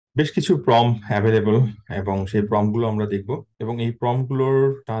বেশ কিছু prompt available এবং সেই প্রম্পটগুলো আমরা দেখব এবং এই প্রম্পটগুলোর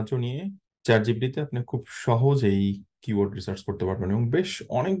সাহায্য নিয়ে চ্যাট জিপিটিতে আপনি খুব সহজেই কিওয়ার্ড রিসার্চ করতে পারবেন এবং বেশ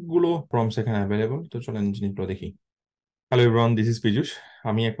অনেকগুলো প্রম্পটস এখানে অ্যাভেলেবল। তো চলেন জিনিসগুলো দেখি। Hello everyone, this is পিজুষ।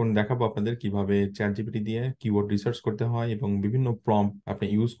 আমি এখন দেখাবো আপনাদের কিভাবে চ্যাট জিপিটি দিয়ে কিওয়ার্ড রিসার্চ করতে হয় এবং বিভিন্ন প্রম্পট আপনি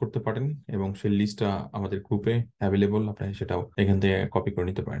ইউজ করতে পারেন এবং সেই লিস্টটা আমাদের গ্রুপে অ্যাভেলেবল, আপনি সেটাও এখান থেকে কপি করে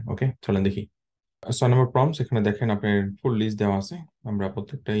নিতে পারেন। ওকে, চলেন দেখি। 6 নম্বর প্রম্পটস, এখানে দেখেন আপনার ফুল লিস্ট দেওয়া আছে। আমরা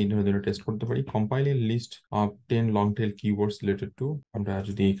প্রত্যেকটাই ধরে ধরে টেস্ট করতে পারি। Compile a list of 10 long tail keywords related to. আমরা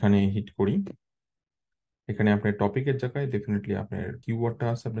যদি এখানে হিট করি, এখানে আপনার টপিকের জায়গায় ডেফিনেটলি আপনার কিওয়ার্ডটা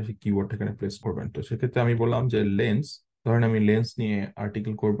আছে, আপনার সেই কিওয়ার্ডটা এখানে প্লেস করবেন। তো সেক্ষেত্রে আমি বললাম যে লেন্স, ধরেন আমি লেন্স নিয়ে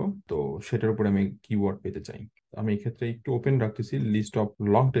আর্টিকেল করব, তো সেটার উপরে আমি কিওয়ার্ড পেতে চাই। আমি এক্ষেত্রে একটু ওপেন রাখতেছি list of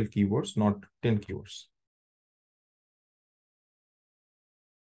long tail keywords, not 10 keywords.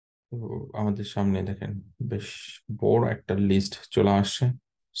 তো আমাদের সামনে দেখেন বেশ বড় একটা লিস্ট চলে আসছে।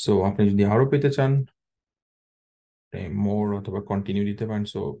 সো আপনি যদি আরো পেতে চান, মোর অথবা কন্টিনিউ দিতে পারেন।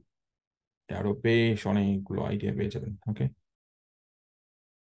 সো আরো বেশ অনেকগুলো আইডিয়া পেয়ে যাবেন। ওকে,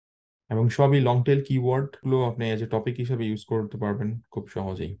 এবং সবই লং টেল কিওয়ার্ড গুলো আপনি এজ এ টপিক হিসেবে ইউজ করতে পারবেন খুব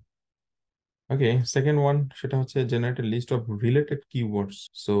সহজেই। ওকে, সেকেন্ড ওয়ান, সেটা হচ্ছে generate list of related keywords.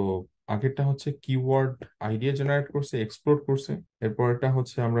 So আগেরটা হচ্ছে কিওয়ার্ড আইডিয়া জেনারেট করছে, এক্সপ্লোর করছে। এরপর এটা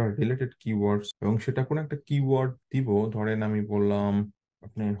হচ্ছে আমরা রিলেটেড কিওয়ার্ডস, এবং সেটা কোনো একটা কিওয়ার্ড দিব। ধরেন আমি বললাম,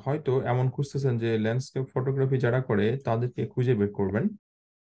 আপনি হয়তো এমন খুঁজতেছেন যে ল্যান্ডস্কেপ ফটোগ্রাফি যারা করে তাদেরকে খুঁজে বের করবেন,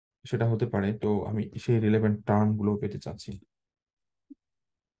 সেটা হতে পারে। তো আমি সেই রিলেভেন্ট টার্ম গুলো পেতে চাচ্ছি।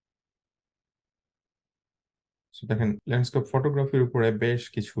 So দেখেন ল্যান্ডস্কেপ ফটোগ্রাফির উপরে বেশ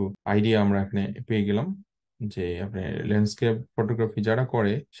কিছু আইডিয়া আমরা এখানে পেয়ে গেলাম, যে আপনি ল্যান্ডস্কেপ ফটোগ্রাফি যারা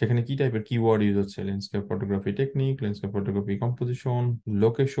করে সেখানে কি টাইপের কিওয়ার্ড ইউজ হচ্ছে: landscape photography technique, landscape photography composition,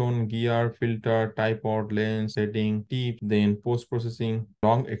 location, gear, filter, tripod, lens, setting, টিপ, দেন post processing,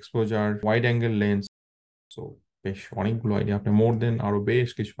 long exposure, wide angle lens. So বেশ অনেকগুলো আইডিয়া, আপনি মোর দেন আরো বেশ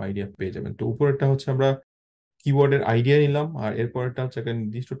কিছু আইডিয়া পেয়ে যাবেন। তো উপরেরটা হচ্ছে আমরা কিওয়ার্ডের আইডিয়া নিলাম, আর এরপরটা হচ্ছে একটা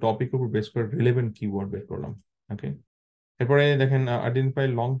নির্দিষ্ট টপিকের উপর বেস করে রিলেভেন্ট কিওয়ার্ড বের করলাম। ওকে, এরপরে দেখেন identify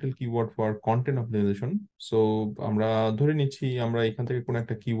long tail keyword for content optimisation. So আমরা ধরে নিচ্ছি আমরা এখান থেকে কোনো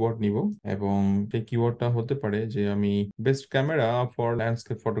একটা কিওয়ার্ড নিব, এবং সেই কিওয়ার্ডটা হতে পারে যে আমি best camera for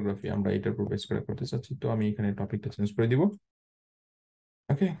landscape photography, আমরা এটার উপর বেস করে করতে চাচ্ছি। তো আমি এখানে টপিকটা চেঞ্জ করে দিব।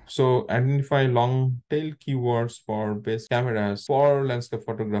 ওকে, so identify long tail keywords for best cameras for landscape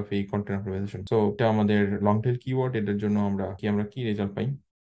photography content optimisation. So এটা আমাদের লং টেল কিওয়ার্ড, এটার জন্য আমরা কি রেজাল্ট পাই।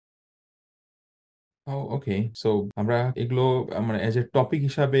 ওকে, সো আমরা এগুলো মানে এজ এ টপিক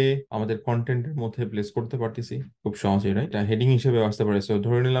হিসাবে আমাদের কন্টেন্টের মধ্যে প্লেস করতে পারতেছি খুব সহজেই, রাইট? হেডিং হিসেবে আসতে পারে। সো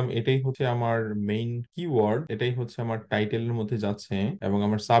ধরে নিলাম এটাই হচ্ছে আমার মেইন কিওয়ার্ড, এটাই হচ্ছে আমার টাইটেলের মধ্যে যাচ্ছে, এবং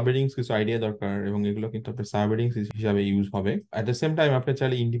আমার সাব হেডিংস কিছু আইডিয়া দরকার, এবং এগুলো কিন্তু আপনার সাব হেডিংস হিসাবে ইউজ হবে। অ্যাট দ্য সেম টাইম আপনি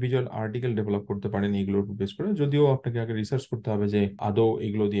চাইলে ইন্ডিভিজুয়াল আর্টিকেল ডেভেলপ করতে পারেন এগুলোর উপর বেস করে, যদিও আপনাকে আগে রিসার্চ করতে হবে যে আদৌ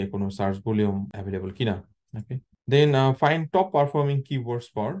এগুলো দিয়ে কোনো সার্চ ভলিউম অ্যাভেলেবল কিনা। ওকে, then find top performing keywords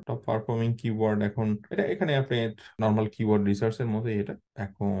for top performing keyword. এখন এটা এখানে আপনি নর্মাল কিওয়ার্ড রিসার্চ এর মতোই এটা।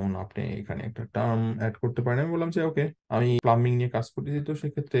 এখন আপনি এখানে একটা টার্ম অ্যাড করতে পারেন। আমি বললাম যে ওকে, আমি প্লাম্বিং নিয়ে কাজ করতেছি, তো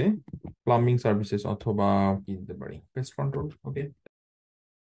সেক্ষেত্রে প্লাম্বিং সার্ভিসেস, অথবা কি দিতে পারি, পেস্ট কন্ট্রোল। ওকে,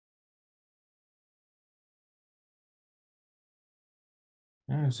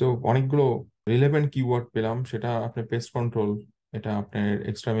 হ্যাঁ, সো অনেকগুলো রিলেভেন্ট কিওয়ার্ড পেলাম। সেটা আপনার পেস্ট কন্ট্রোল, এটা আপনার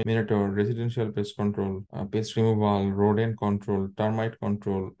এক্সট্রামিনেটর, residential paste control, paste removal, rodent control, termite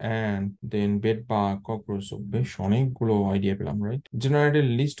control, and then bed bug, cockroach. বেশ অনেকগুলো আইডিয়া পেলাম, right? Generated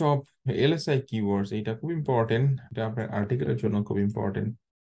list of LSI keywords, এটা খুব ইম্পর্টেন্ট, এটা আপনার আর্টিকেলের জন্য খুব ইম্পর্টেন্ট।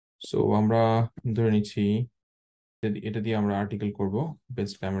 সো আমরা ধরে নিচ্ছি এটা দিয়ে আমরা আর্টিকেল করব,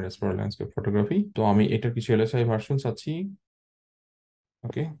 best cameras for landscape photography. তো আমি এটার কিছু এলএসআই ভার্সন চাচ্ছি।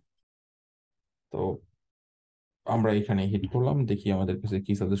 ওকে, তো আমরা এখানে হিট করলাম, দেখি আমাদের কাছে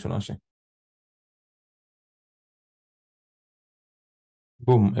কি সাজেশন আসে।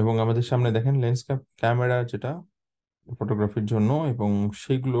 বুম, এবং আমাদের সামনে দেখেন ল্যান্ডস্কেপ ক্যামেরা যেটা ফটোগ্রাফির জন্য, এবং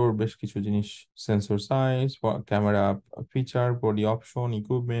সেগুলোর বেশ কিছু জিনিস: sensor size, camera feature, body option,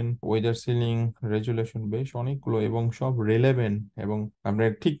 equipment, weather ceiling, resolution, বেশ অনেকগুলো, এবং সব রিলেভেন্ট। এবং আমরা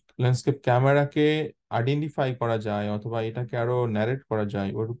ঠিক ল্যান্ডস্কেপ ক্যামেরাকে আইডেন্টিফাই করা যায় অথবা এটাকে আরো ন্যারেট করা যায়,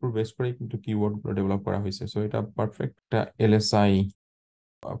 ওর উপর বেস করেই কিন্তু কিওয়ার্ড গুলো ডেভেলপ করা হয়েছে। সো এটা পারফেক্ট একটা এলএসআই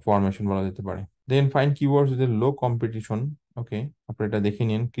ফরমেশন বলা যেতে পারে। Then find keywords with low competition. ওকে, আপনি এটা দেখে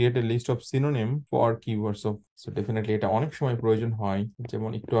নিন। Create a list of synonym for keywords of. So definitely এটা অনেক সময় প্রয়োজন হয়, যেমন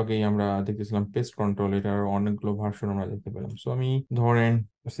একটু আগেই আমরা দেখতেছিলাম পেস্ট কন্ট্রোল, এটার অনেকগুলো ভার্সন আমরা দেখতে পেলাম। সো আমি ধরেন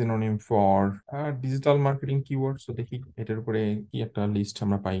synonym for digital marketing keyword, so দেখি এটার উপরে কি একটা লিস্ট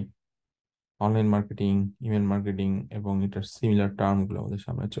আমরা পাই। অনলাইন মার্কেটিং, ইমেল মার্কেটিং এবং এটার সিমিলার টার্মগুলো আমাদের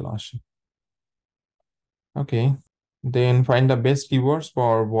সামনে চলে আসে। ওকে, then find the best keywords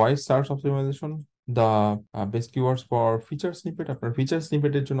for voice search optimisation, the best keywords for feature snippet. আপনার ফিচার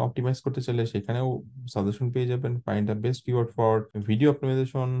স্নিপেটের জন্য অপটিমাইজ করতে চাইলে সেখানেও সাজেশন পেয়ে যাবেন। Find the best keyword for video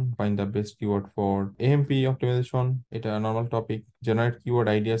optimisation, find the best keyword for AMP optimisation, এটা normal topic. Generate keyword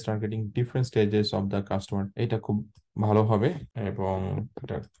ideas targeting different stages of the customer, এটা খুব ভালো হবে এবং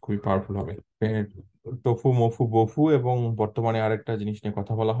এটা খুবই পাওয়ারফুল হবে। টোফু, মফু, বফু এবং বর্তমানে আরেকটা জিনিস নিয়ে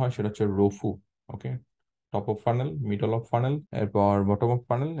কথা বলা হয়, সেটা হচ্ছে রোফু। ওকে, top of funnel, middle of funnel, এরপর বটম অফ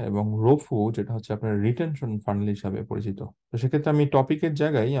ফানেল এবং রোফু যেটা হচ্ছে আপনার রিটেনশন ফানেল হিসাবে পরিচিত। তো সেক্ষেত্রে আমি টপিকের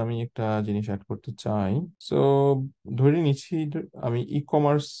জায়গায় আমি একটা জিনিস অ্যাড করতে চাই। সো ধরে নিচ্ছি আমি ই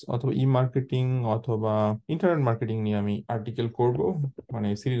কমার্স অথবা ই মার্কেটিং অথবা ইন্টারনেট মার্কেটিং নিয়ে আমি আর্টিকেল করব, মানে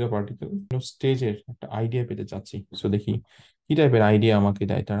সিরিজ অফ আর্টিকেল। স্টেজের একটা আইডিয়া পেতে চাচ্ছি। সো দেখি কি টাইপের আইডিয়া আমাকে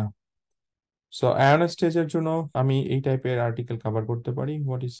দেয় তারা। সো অ্যাওয়ারনেস স্টেজের জন্য আমি এই টাইপের আর্টিকেল কভার করতে পারি।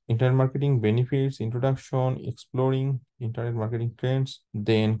 What is internet marketing benefits, introduction, exploring internet marketing Trends.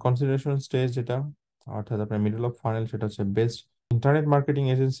 Then consideration stage যেটা অর্থাৎ আপনার মিডল অফ ফানেল, সেটা হচ্ছে best internet marketing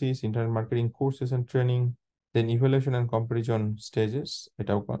agencies, internet marketing courses and training. Then evaluation and comparison stages,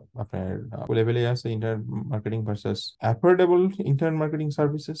 এটাও আপনার লেভেলে আছে, internet marketing versus affordable internet marketing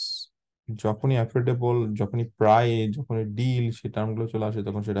services. যখনই অ্যাফোর্ডেবল, যখনই প্রাইস, যখনই ডিল, সেই টার্মগুলো চলে আসে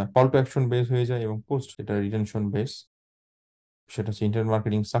তখন সেটা কল টু অ্যাকশন বেস হয়ে যায় এবং পোস্ট সেটা রিটেনশন বেস। সেটা হচ্ছে internet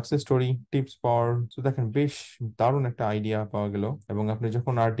marketing success story, tips পাওয়ার। তো দেখেন বেশ দারুণ একটা আইডিয়া পাওয়া গেল। এবং আপনি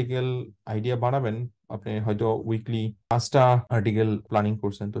যখন আর্টিকেল আইডিয়া বানাবেন, আপনি হয়তো উইকলি 5টা আর্টিকেল প্ল্যানিং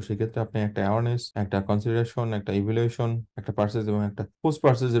করছেন, তো সেক্ষেত্রে আপনি একটা অ্যাওয়ারনেস, একটা কনসিডারেশন, একটা ইভ্যালুয়েশন, একটা পার্সেস এবং একটা পোস্ট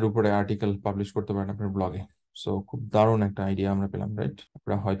পার্সেসের উপরে আর্টিকেল পাবলিশ করতে পারেন আপনার ব্লগে। সো খুব দারুণ একটা আইডিয়া আমরা পেলাম, রাইট?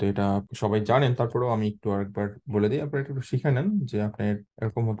 আপনারা হয়তো এটা সবাই জানেন, তারপরেও আমি একটু আরেকবার বলে দিই, আপনারা একটু শিখে নেন যে আপনার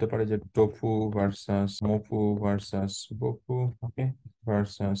এরকম হতে পারে যে টোফু ভার্সাস মোফু ভার্সাস বফু, ওকে,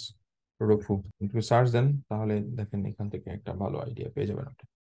 ভার্সাস রফু। একটু সার্চ দেন, তাহলে দেখেন এখান থেকে একটা ভালো আইডিয়া পেয়ে যাবেন আপনি,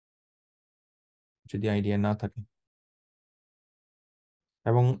 যদি আইডিয়া না থাকে।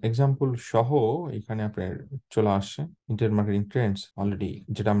 এবং এক্সাম্পল সহ এখানে আপনার চলে আসছে ইন্টারনেট মার্কেটিং ট্রেন্ডস অলরেডি,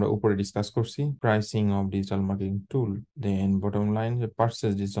 যেটা আমরা উপরে ডিসকাস করছি, pricing of digital marketing tool, then bottom line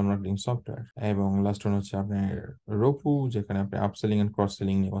purchase digital marketing software, এবং লাস্ট ওয়ান হচ্ছে আপনার রোপু, যেখানে আপনি আপসেলিং এন্ড ক্রস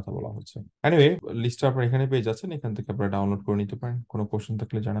সেলিং নিয়ে কথা বলা হচ্ছে। এনিওয়ে, লিস্টটা আপনার এখানে পেয়ে যাচ্ছেন, এখান থেকে আপনারা ডাউনলোড করে নিতে পারেন। কোনো কোশ্চেন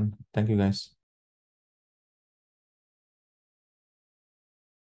থাকলে জানান। Thank you guys.